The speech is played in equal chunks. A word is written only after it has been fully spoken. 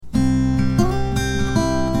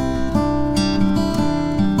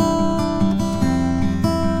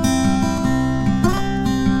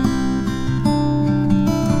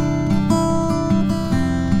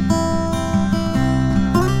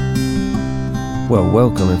Well,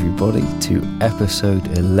 welcome everybody to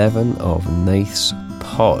episode 11 of Nath's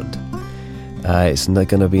Pod. It's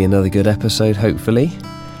going to be another good episode, hopefully,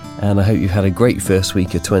 and I hope you've had a great first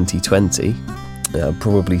week of 2020.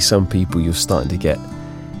 Probably some people you're starting to get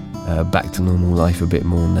back to normal life a bit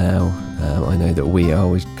more now. I know that we are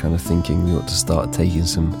always kind of thinking we ought to start taking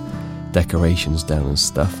some decorations down and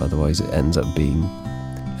stuff, otherwise it ends up being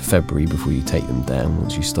February before you take them down.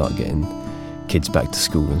 Once you start getting kids back to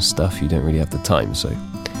school and stuff, you don't really have the time. So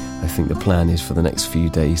I think the plan is for the next few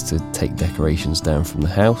days to take decorations down from the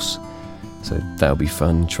house. So that'll be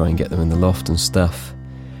fun, try and get them in the loft and stuff.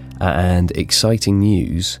 And exciting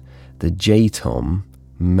news, the J-Tom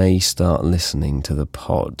may start listening to the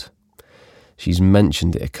pod. She's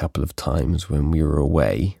mentioned it a couple of times when we were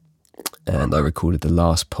away, and I recorded the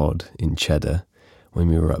last pod in Cheddar when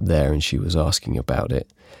we were up there and she was asking about it.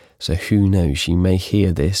 So who knows, she may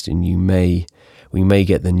hear this and we may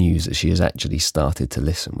get the news that she has actually started to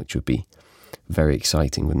listen, which would be very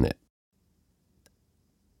exciting, wouldn't it?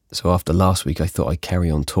 So after last week, I thought I'd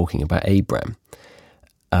carry on talking about Abraham,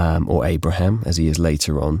 or Abraham, as he is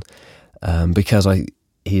later on, because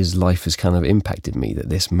his life has kind of impacted me, that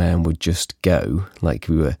this man would just go, like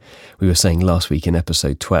we were saying last week in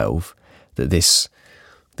episode 12, that this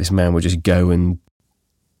man would just go and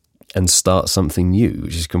start something new,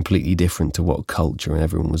 which is completely different to what culture and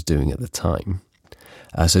everyone was doing at the time.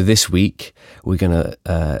 So this week, I'm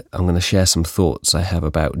gonna share some thoughts I have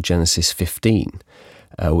about Genesis 15,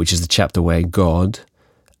 which is the chapter where God,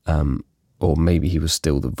 or maybe he was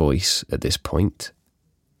still the voice at this point,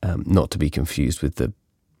 not to be confused with the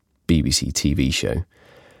BBC TV show.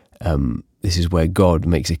 This is where God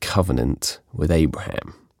makes a covenant with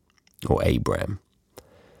Abraham, or Abram.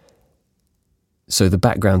 So the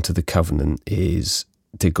background to the covenant is,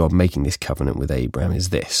 to God making this covenant with Abraham, is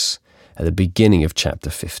this. At the beginning of chapter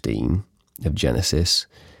 15 of Genesis,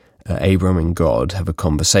 Abraham and God have a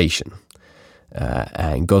conversation.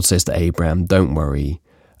 And God says to Abraham, don't worry,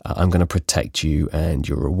 I'm going to protect you and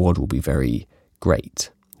your reward will be very great.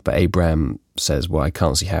 But Abraham says, well, I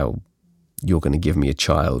can't see how you're going to give me a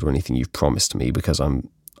child or anything you've promised me, because I'm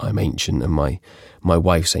ancient and my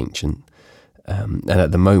wife's ancient. And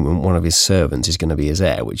at the moment, one of his servants is going to be his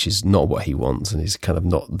heir, which is not what he wants and is kind of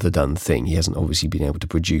not the done thing. He hasn't obviously been able to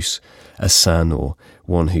produce a son or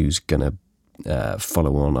one who's going to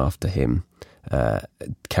follow on after him,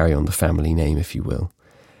 carry on the family name, if you will.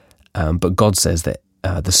 But God says that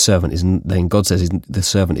the servant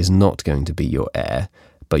is not going to be your heir,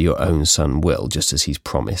 but your own son will, just as he's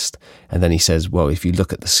promised. And then he says, well, if you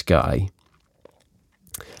look at the sky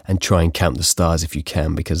and try and count the stars if you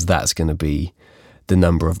can, because that's going to be the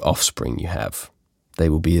number of offspring you have. They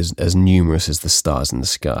will be as numerous as the stars in the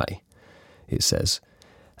sky, it says.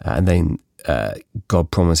 And then God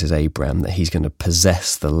promises Abraham that he's going to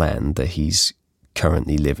possess the land that he's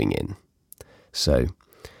currently living in. So,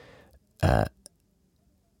 and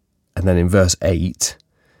then in verse 8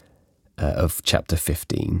 of chapter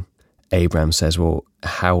 15, Abraham says, well,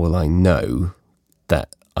 how will I know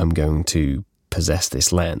that I'm going to possess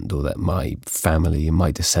this land, or that my family and my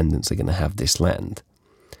descendants are going to have this land?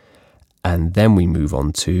 And then we move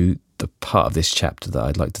on to the part of this chapter that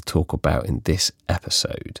I'd like to talk about in this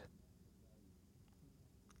episode.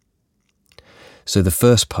 So the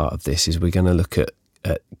first part of this is we're going to look at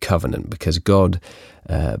covenant, because God,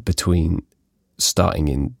 between starting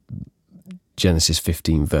in Genesis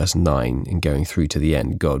 15 verse 9 and going through to the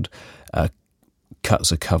end, God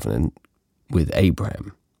cuts a covenant with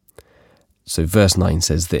Abraham. So verse 9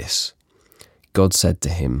 says this: God said to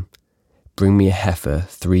him, bring me a heifer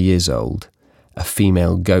 3 years old, a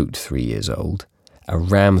female goat 3 years old, a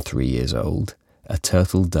ram 3 years old, a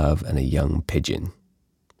turtle dove, and a young pigeon.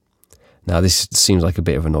 Now this seems like a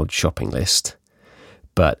bit of an odd shopping list,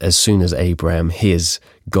 but as soon as Abraham hears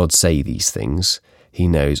God say these things, he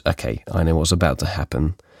knows, okay, I know what's about to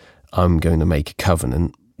happen. I'm going to make a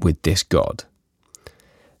covenant with this God.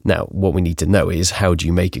 Now, what we need to know is, how do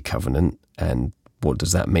you make a covenant and what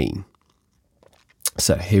does that mean?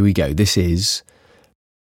 So here we go. This is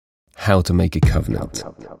how to make a covenant.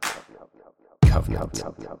 Covenant.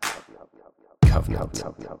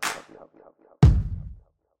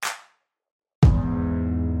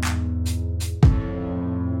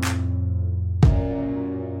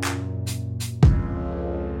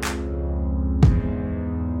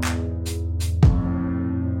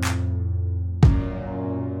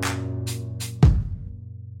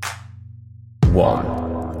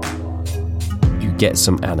 You get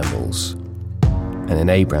some animals, and in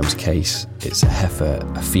Abraham's case, it's a heifer,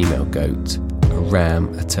 a female goat, a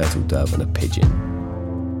ram, a turtle dove, and a pigeon.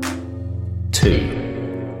 2.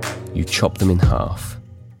 you chop them in half.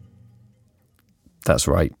 That's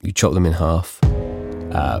right, you chop them in half,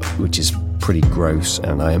 which is pretty gross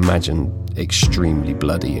and I imagine extremely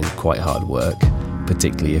bloody and quite hard work,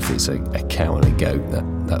 particularly if it's a cow and a goat.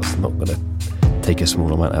 That's not going to take a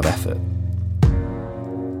small amount of effort.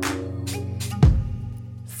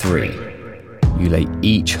 3. You lay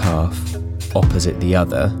each half opposite the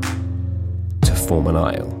other to form an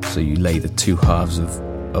aisle. So you lay the two halves of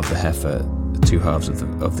the heifer, the two halves of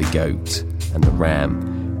the goat and the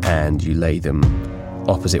ram, and you lay them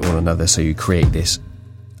opposite one another, so you create this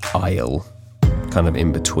aisle kind of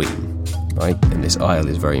in between, right? And this aisle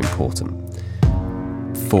is very important.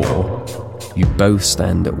 4, you both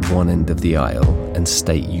stand at one end of the aisle and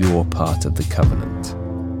state your part of the covenant.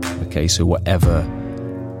 Okay, so whatever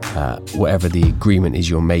the agreement is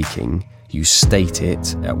you're making, you state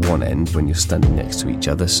it at one end when you're standing next to each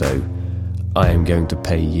other. So I am going to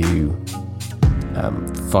pay you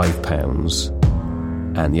 £5,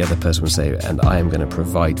 and the other person would say, and I am going to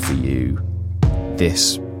provide for you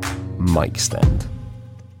this mic stand.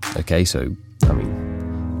 Okay, so I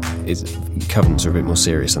mean, covenants are a bit more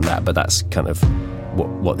serious than that, but that's kind of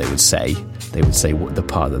what they would say. They would say what the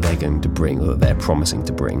part that they're going to bring or that they're promising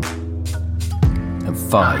to bring. And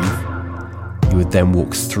 5, you would then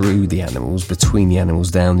walk through the animals, between the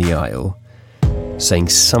animals, down the aisle, saying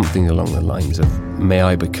something along the lines of, may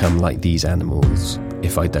I become like these animals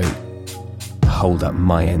if I don't hold up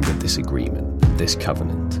my end of this agreement, this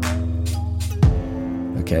covenant.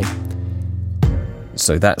 Okay?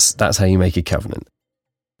 So that's how you make a covenant.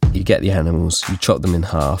 You get the animals, you chop them in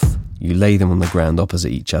half, you lay them on the ground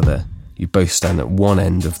opposite each other, you both stand at one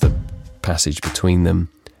end of the passage between them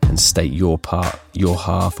and state your part, your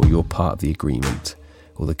half, or your part of the agreement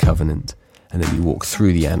or the covenant, and then you walk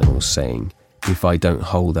through the animals saying, if I don't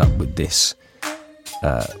hold up with this,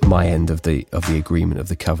 my end of the agreement of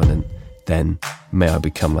the covenant, then may I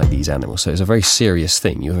become like these animals. So it's a very serious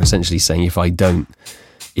thing. You're essentially saying, if I don't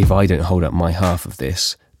hold up my half of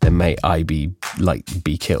this, then may I be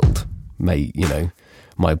killed. May,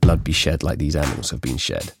 my blood be shed like these animals have been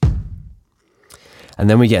shed. And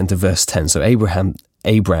then we get into verse 10. So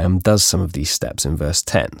Abraham does some of these steps in verse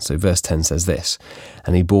 10. So verse 10 says this,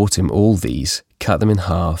 and he brought him all these, cut them in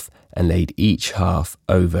half, and laid each half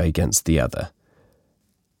over against the other.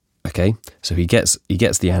 Okay, so he gets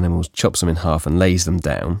the animals, chops them in half and lays them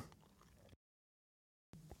down.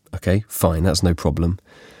 Okay, fine, that's no problem.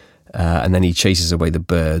 And then he chases away the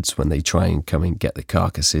birds when they try and come and get the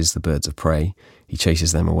carcasses, the birds of prey. He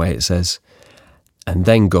chases them away, it says. And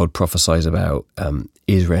then God prophesies about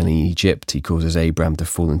Israel in Egypt. He causes Abraham to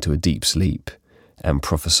fall into a deep sleep and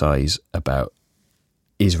prophesies about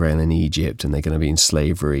Israel in Egypt, and they're going to be in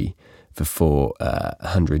slavery for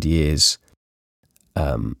 400 years.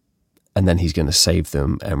 And then he's going to save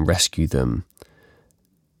them and rescue them.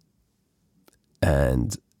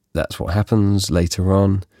 And that's what happens later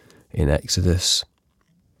on in Exodus.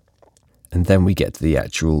 And then we get to the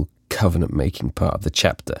actual covenant-making part of the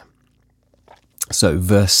chapter. So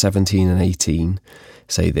verse 17 and 18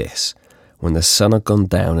 say this, when the sun had gone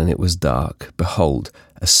down and it was dark, behold,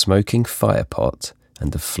 a smoking firepot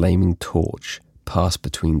and a flaming torch passed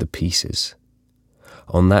between the pieces.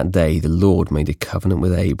 On that day the Lord made a covenant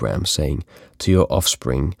with Abraham, saying, to your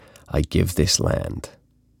offspring I give this land.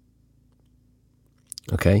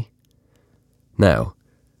 Okay? Now,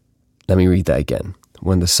 let me read that again.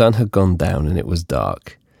 When the sun had gone down and it was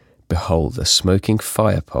dark, behold, a smoking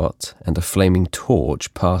firepot and a flaming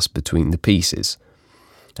torch passed between the pieces.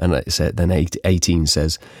 And it said, then 18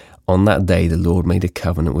 says, on that day the Lord made a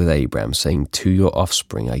covenant with Abraham, saying, to your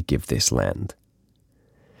offspring I give this land.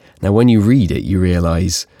 Now, when you read it, you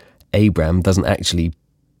realise Abraham doesn't actually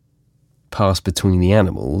pass between the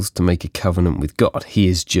animals to make a covenant with God. He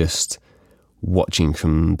is just watching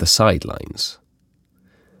from the sidelines.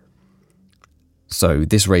 So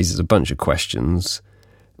this raises a bunch of questions.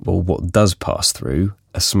 Well, what does pass through?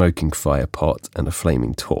 A smoking firepot and a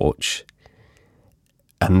flaming torch.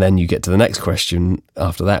 And then you get to the next question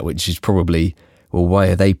after that, which is probably, well, why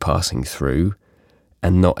are they passing through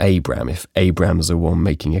and not Abraham, if Abraham's the one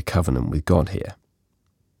making a covenant with God here?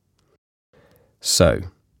 So,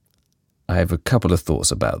 I have a couple of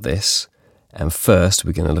thoughts about this, and first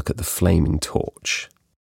we're going to look at the flaming torch.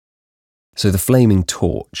 So the flaming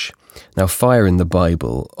torch. Now, fire in the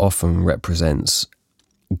Bible often represents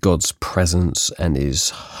God's presence and his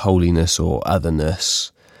holiness or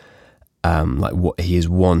otherness, like what he is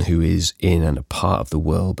one who is in and a part of the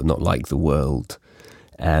world, but not like the world.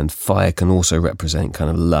 And fire can also represent kind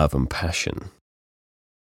of love and passion.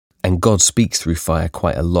 And God speaks through fire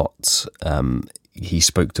quite a lot. He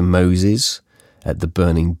spoke to Moses at the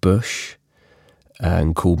burning bush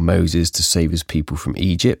and called Moses to save his people from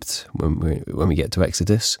Egypt when we get to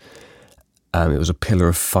Exodus. It was a pillar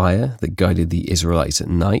of fire that guided the Israelites at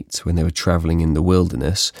night when they were traveling in the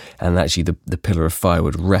wilderness, and actually the pillar of fire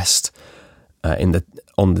would rest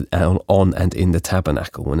on and in the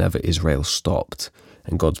tabernacle whenever Israel stopped,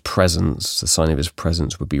 and God's presence, the sign of his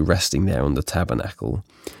presence, would be resting there on the tabernacle,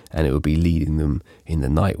 and it would be leading them in the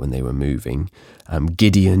night when they were moving.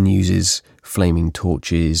 Gideon uses flaming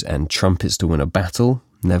torches and trumpets to win a battle,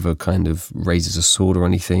 never kind of raises a sword or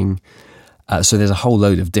anything. So there's a whole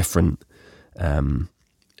load of different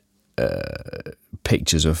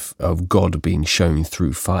pictures of God being shown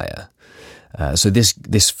through fire. So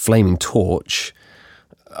this flaming torch,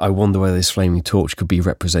 I wonder whether this flaming torch could be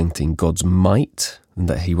representing God's might, and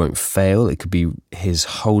that he won't fail. It could be his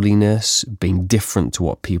holiness, being different to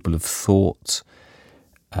what people have thought,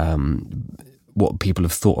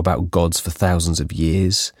 about gods for thousands of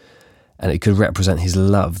years. And it could represent his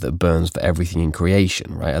love that burns for everything in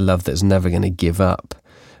creation, right? A love that's never going to give up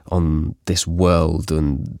on this world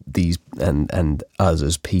and and us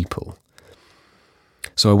as people.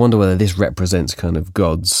 So I wonder whether this represents kind of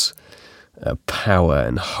God's power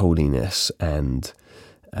and holiness and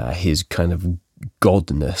his kind of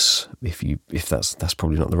godness, if that's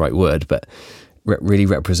probably not the right word, but really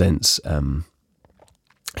represents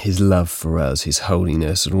his love for us, his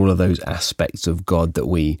holiness, and all of those aspects of God that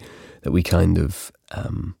we kind of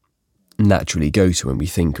naturally go to when we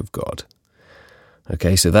think of God.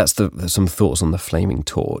 Okay, so that's some thoughts on the flaming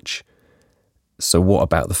torch. So what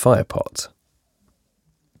about the fire pot?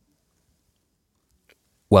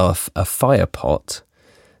 Well, a fire pot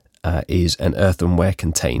is an earthenware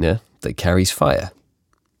container that carries fire.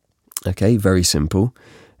 Okay, very simple.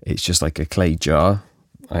 It's just like a clay jar.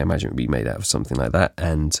 I imagine it would be made out of something like that.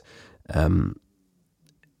 And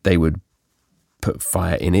they would put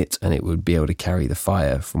fire in it, and it would be able to carry the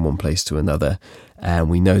fire from one place to another. And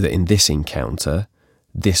we know that in this encounter,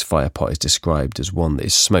 this fire pot is described as one that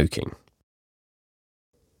is smoking.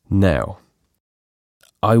 Now,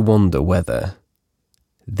 I wonder whether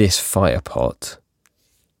this fire pot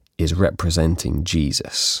is representing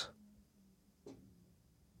Jesus.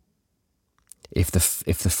 If the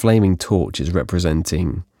flaming torch is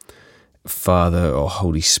representing Father or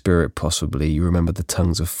Holy Spirit, possibly, you remember the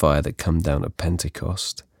tongues of fire that come down at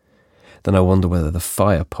Pentecost, then I wonder whether the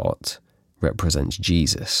fire pot represents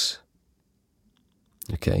Jesus.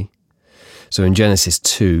 Okay? So in Genesis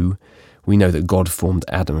 2, we know that God formed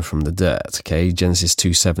Adam from the dirt. Okay? Genesis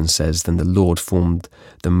 2:7 says, "Then the Lord formed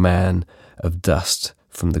the man of dust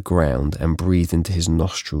from the ground and breathed into his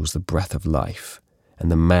nostrils the breath of life,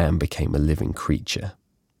 and the man became a living creature."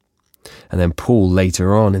 And then Paul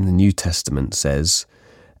later on in the New Testament says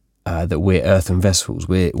that we're earthen vessels.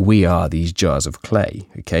 We are these jars of clay.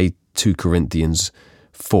 Okay, 2 Corinthians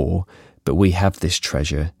 4, but we have this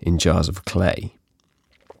treasure in jars of clay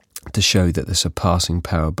to show that the surpassing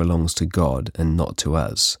power belongs to God and not to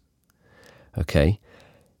us. Okay,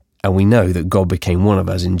 and we know that God became one of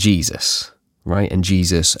us in Jesus, right? And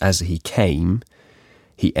Jesus, as he came,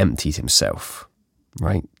 he emptied himself,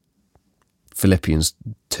 right? Philippians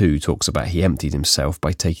 2 talks about he emptied himself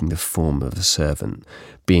by taking the form of a servant,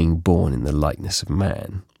 being born in the likeness of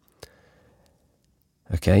man.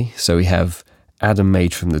 Okay, so we have Adam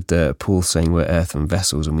made from the dirt, Paul saying we're earthen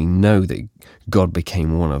vessels, and we know that God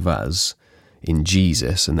became one of us in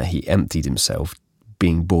Jesus and that he emptied himself,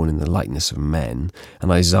 being born in the likeness of men.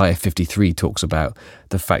 And Isaiah 53 talks about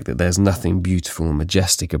the fact that there's nothing beautiful and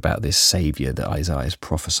majestic about this Saviour that Isaiah is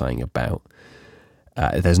prophesying about.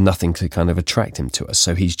 There's nothing to kind of attract him to us.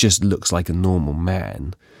 So he just looks like a normal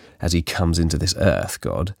man as he comes into this earth,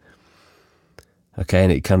 God. Okay,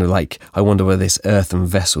 and it kind of like, I wonder whether this earthen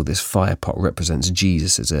vessel, this fire pot, represents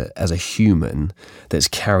Jesus as a human that's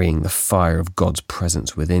carrying the fire of God's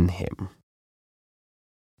presence within him.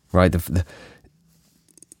 Right? The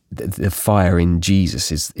fire in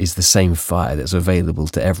Jesus is the same fire that's available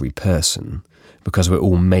to every person because we're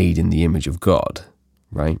all made in the image of God,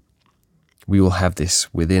 right? We all have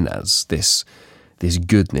this within us, this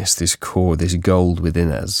goodness, this core, this gold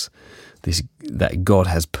within us, that God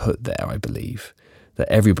has put there, I believe, that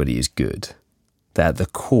everybody is good, that at the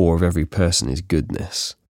core of every person is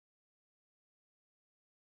goodness.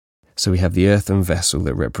 So we have the earthen vessel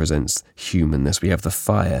that represents humanness. We have the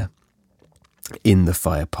fire in the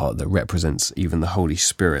fire pot that represents even the Holy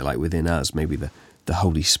Spirit, like within us, maybe the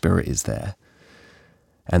Holy Spirit is there.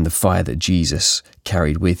 And the fire that Jesus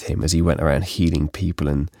carried with him as he went around healing people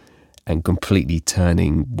and completely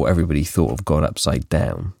turning what everybody thought of God upside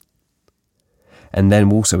down. And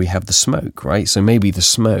then also we have the smoke, right? So maybe the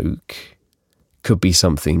smoke could be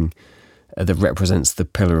something that represents the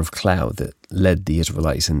pillar of cloud that led the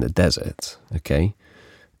Israelites in the desert, okay?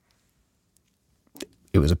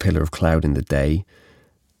 It was a pillar of cloud in the day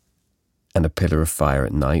and a pillar of fire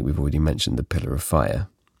at night. We've already mentioned the pillar of fire.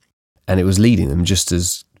 And it was leading them just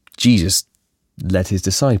as Jesus led his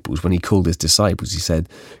disciples. When he called his disciples, he said,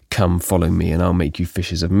 "Come, follow me, and I'll make you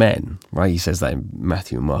fishers of men." Right? He says that in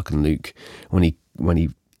Matthew, Mark, and Luke. When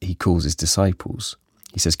he calls his disciples,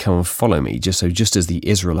 he says, "Come and follow me." Just as the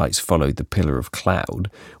Israelites followed the pillar of cloud,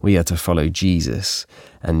 we are to follow Jesus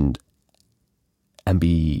and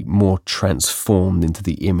be more transformed into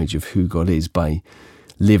the image of who God is by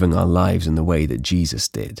living our lives in the way that Jesus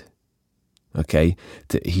did. Okay?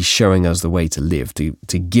 He's showing us the way to live,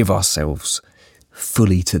 to give ourselves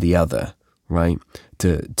fully to the other, right?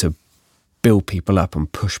 To build people up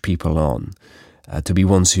and push people on, to be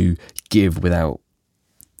ones who give without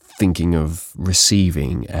thinking of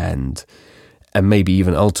receiving, and maybe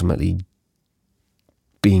even ultimately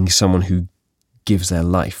being someone who gives their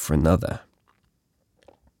life for another.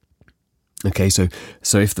 Okay, so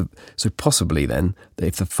possibly then,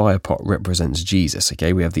 if the fire pot represents Jesus,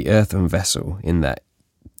 okay, we have the earthen vessel in that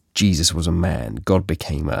Jesus was a man, God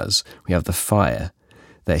became us. We have the fire,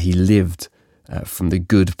 that he lived from the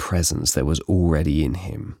good presence that was already in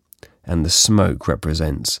him. And the smoke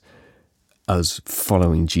represents us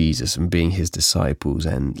following Jesus and being his disciples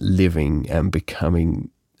and living and becoming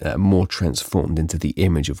more transformed into the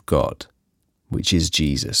image of God, which is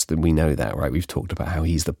Jesus. That we know that, right? We've talked about how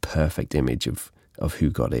he's the perfect image of who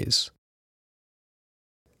God is.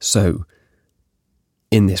 So,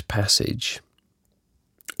 in this passage,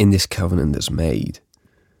 in this covenant that's made,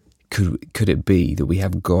 could it be that we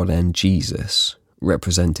have God and Jesus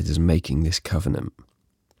represented as making this covenant?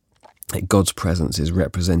 That God's presence is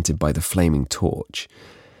represented by the flaming torch,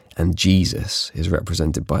 and Jesus is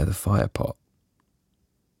represented by the fire pot.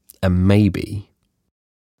 And maybe,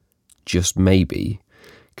 just maybe,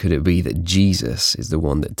 could it be that Jesus is the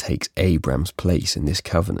one that takes Abraham's place in this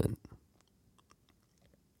covenant?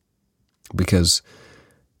 Because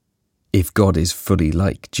if God is fully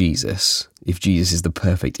like Jesus, if Jesus is the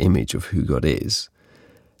perfect image of who God is,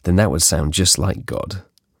 then that would sound just like God,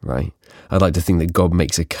 right? I'd like to think that God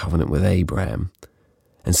makes a covenant with Abraham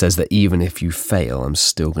and says that even if you fail, I'm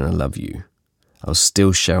still going to love you. I'll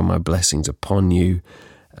still shower my blessings upon you,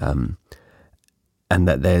 and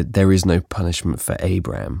that there is no punishment for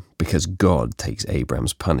Abraham because God takes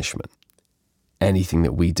Abraham's punishment. Anything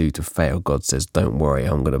that we do to fail, God says, "Don't worry,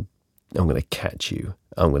 I'm going to catch you.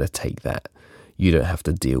 I'm going to take that. You don't have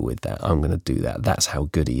to deal with that. I'm going to do that." That's how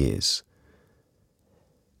good he is.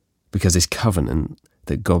 Because this covenant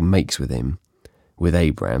that God makes with him, with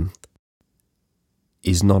Abraham,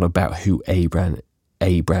 is not about who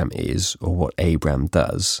Abraham is or what Abraham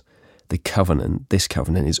does. This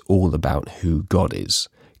covenant is all about who God is.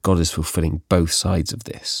 God is fulfilling both sides of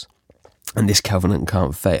this. And this covenant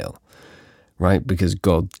can't fail, right? Because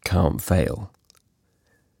God can't fail.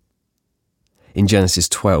 In Genesis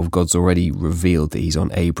 12, God's already revealed that he's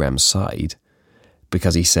on Abraham's side,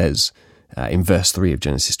 because he says in verse 3 of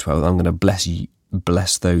Genesis 12, "I'm going to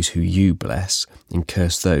bless those who you bless and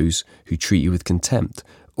curse those who treat you with contempt.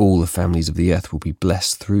 All the families of the earth will be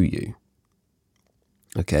blessed through you."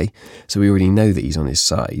 Okay, so we already know that he's on his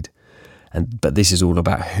side, but this is all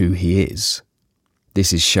about who he is.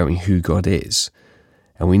 This is showing who God is.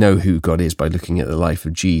 And we know who God is by looking at the life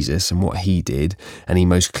of Jesus and what he did, and he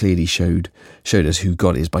most clearly showed us who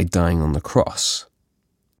God is by dying on the cross.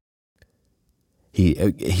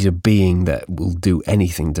 He's a being that will do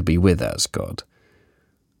anything to be with us, God.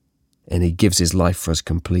 And he gives his life for us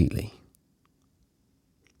completely.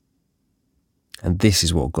 And this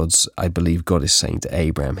is what I believe God is saying to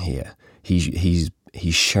Abraham here. He's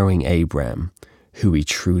showing Abraham who he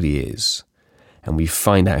truly is. And we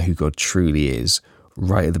find out who God truly is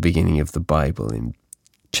right at the beginning of the Bible, in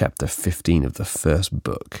chapter 15 of the first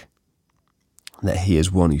book. That he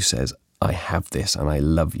is one who says, "I have this and I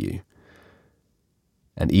love you.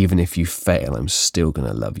 And even if you fail, I'm still going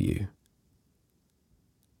to love you."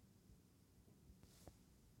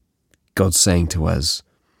 God's saying to us,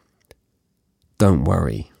 don't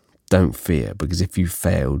worry, don't fear, because if you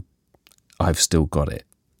failed, I've still got it.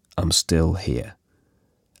 I'm still here.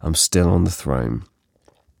 I'm still on the throne.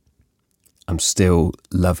 I'm still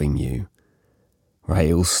loving you. Right?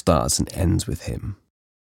 It all starts and ends with him.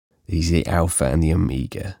 He's the Alpha and the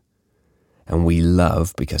Omega. And we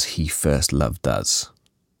love because he first loved us.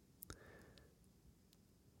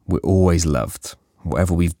 We're always loved.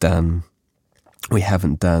 Whatever we've done, we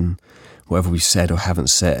haven't done, whatever we've said or haven't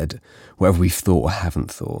said, whatever we've thought or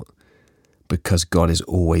haven't thought. because God is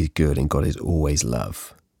always good and God is always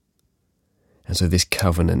love. And so this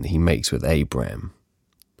covenant he makes with Abraham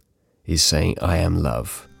is saying, I am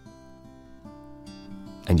love,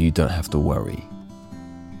 and you don't have to worry,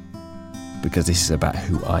 because this is about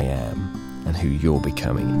who I am and who you're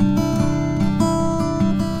becoming.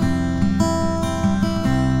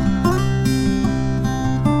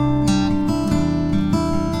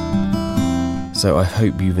 So I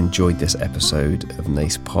hope you've enjoyed this episode of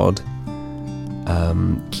Nace Pod.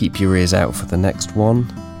 Keep your ears out for the next one.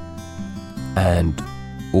 And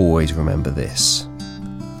always remember this: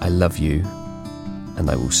 I love you, and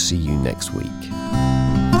I will see you next week.